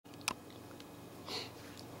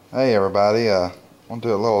Hey everybody, I want to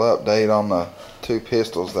do a little update on the two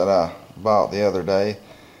pistols that I bought the other day.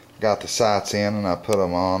 Got the sights in and I put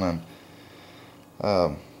them on,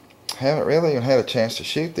 and haven't really even had a chance to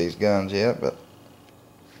shoot these guns yet, but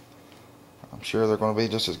I'm sure they're going to be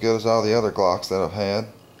just as good as all the other Glocks that I've had.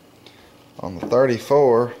 On the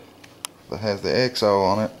 34 that has the XO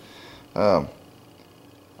on it, I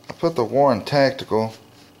put the Warren Tactical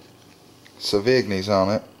Savigney's on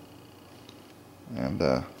it,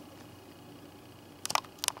 and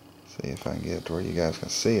see if I can get it to where you guys can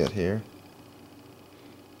see it here.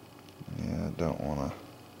 Yeah, I don't want to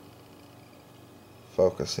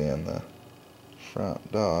focus in the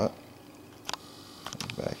front dot.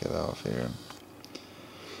 Back it off here.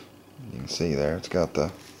 You can see there, it's got the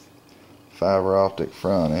fiber optic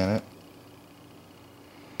front in it.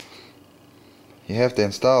 You have to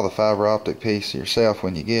install the fiber optic piece yourself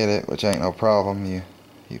when you get it, which ain't no problem.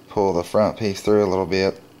 You pull the front piece through a little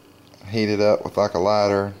bit, heat it up with like a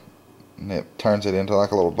lighter, and it turns it into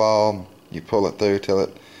like a little ball. You pull it through till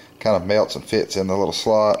it kind of melts and fits in the little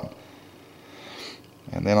slot.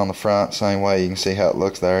 And then on the front, same way, you can see how it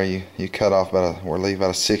looks there. You cut off or leave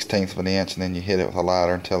about a 1/16 of an inch, and then you hit it with a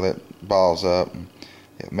lighter until it balls up and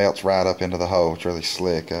it melts right up into the hole. It's really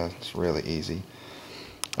slick. It's really easy.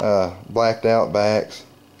 Blacked out backs.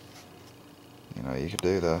 You know, you could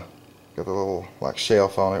do got the little like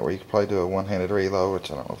shelf on it where you could probably do a one-handed reload,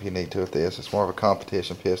 which I don't know if you need to with this. It's more of a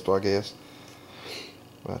competition pistol, I guess.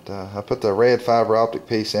 But I put the red fiber optic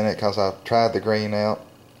piece in it because I tried the green out.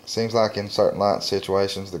 Seems like in certain light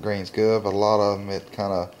situations the green's good, but a lot of them it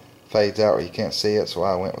kind of fades out where you can't see it, so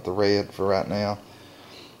I went with the red for right now.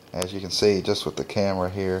 As you can see just with the camera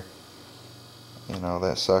here, you know,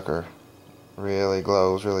 that sucker really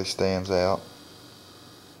glows, really stands out.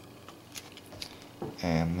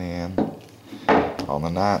 And then on the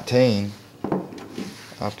 19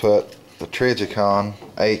 I put the Trijicon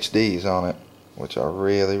HDs on it, which I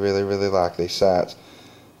really like these sights.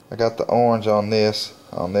 I got the orange on this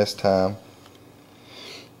time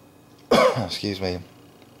excuse me,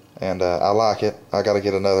 and I like it. I got to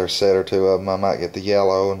get another set or two of them. I might get the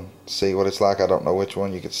yellow and see what it's like. I don't know which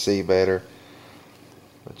one you could see better,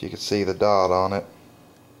 but you can see the dot on it.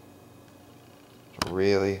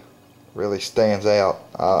 Really stands out.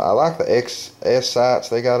 I like the XS sights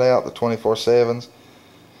they got out, the 24/7s,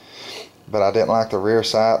 but I didn't like the rear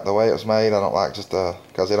sight the way it was made. I don't like just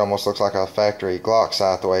because it almost looks like a factory Glock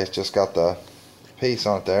sight the way it's just got the piece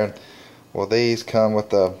on it there. Well, these come with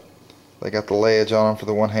they got the ledge on them for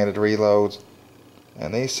the one-handed reloads,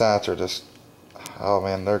 and these sights are just, oh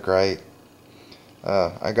man, they're great.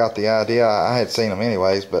 I got the idea, I had seen them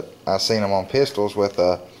anyways, but I seen them on pistols with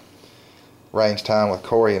Range Time with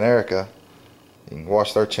Corey and Erica. You can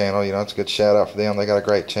watch their channel. You know, it's a good shout out for them. They got a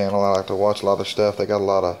great channel. I like to watch a lot of their stuff. They got a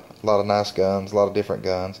lot of nice guns, a lot of different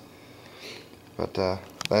guns. But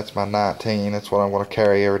that's my 19. That's what I'm going to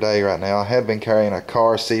carry every day right now. I had been carrying a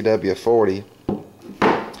Car CW40,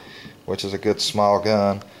 which is a good small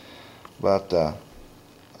gun, but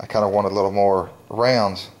I kind of wanted a little more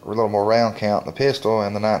rounds, or a little more round count in the pistol,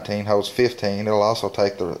 and the 19 holds 15. It'll also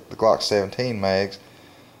take the Glock mags,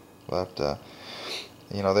 but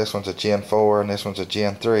you know, this one's a Gen 4 and this one's a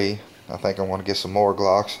Gen 3. I think I want to get some more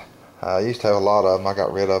Glocks. I used to have a lot of them. I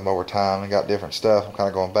got rid of them over time and got different stuff. I'm kind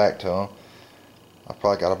of going back to them. I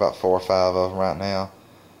probably got about 4 or 5 of them right now.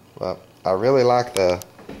 But I really like the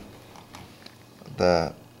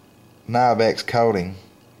Nibex coating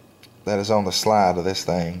that is on the slide of this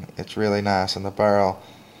thing. It's really nice, and the barrel,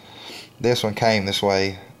 this one came this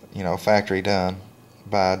way, you know, factory done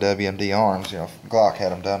by WMD Arms. You know, Glock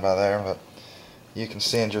had them done by there, but you can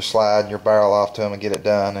send your slide and your barrel off to them and get it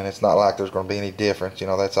done, and it's not like there's going to be any difference. You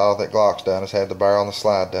know, that's all that Glock's done, is had the barrel and the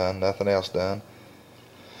slide done, nothing else done.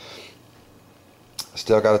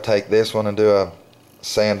 Still got to take this one and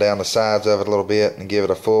sand down the sides of it a little bit and give it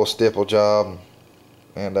a full stipple job,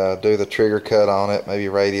 and do the trigger cut on it, maybe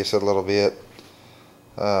radius it a little bit,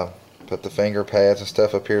 put the finger pads and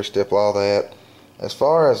stuff up here, stipple all that. As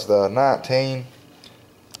far as the 19,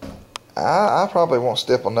 I probably won't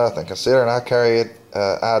stipple nothing, considering I carry it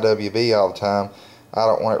IWB all the time. I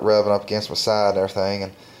don't want it rubbing up against my side and everything,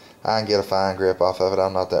 and I can get a fine grip off of it.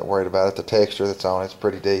 I'm not that worried about it. The texture that's on it's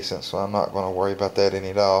pretty decent, so I'm not going to worry about that any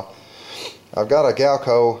at all. I've got a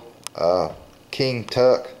Galco King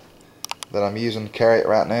Tuck that I'm using to carry it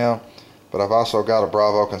right now, but I've also got a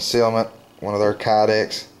Bravo Concealment, one of their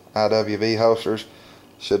Kydex IWB holsters.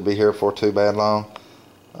 Should be here before too bad long.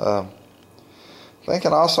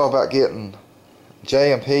 Thinking also about getting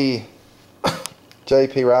JP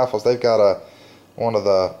rifles. They've got one of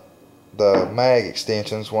the mag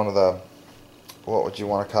extensions, one of the what would you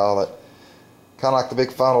want to call it? Kind of like the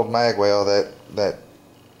big funneled mag well that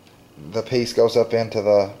the piece goes up into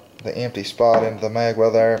the empty spot into the mag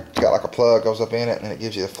well there. It's got like a plug goes up in it, and it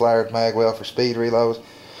gives you the flared mag well for speed reloads.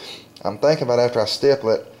 I'm thinking about after I stipple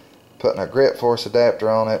it, putting a grip force adapter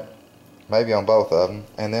on it, maybe on both of them,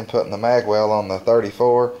 and then putting the mag well on the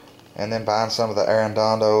 34, and then buying some of the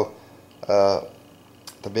Arredondo,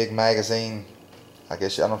 the big magazine, I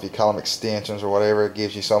guess, I don't know if you call them extensions or whatever. It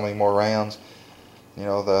gives you so many more rounds. You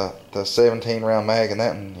know, the 17 round mag and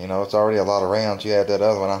that one, you know, it's already a lot of rounds. You add that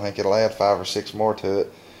other one, I think it'll add 5 or 6 more to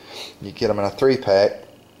it. You get them in a 3-pack.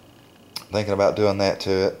 Thinking about doing that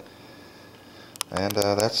to it. And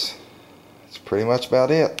that's pretty much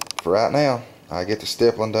about it for right now. I get the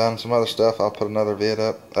stippling done, some other stuff. I'll put another vid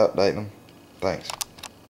up updating them. Thanks.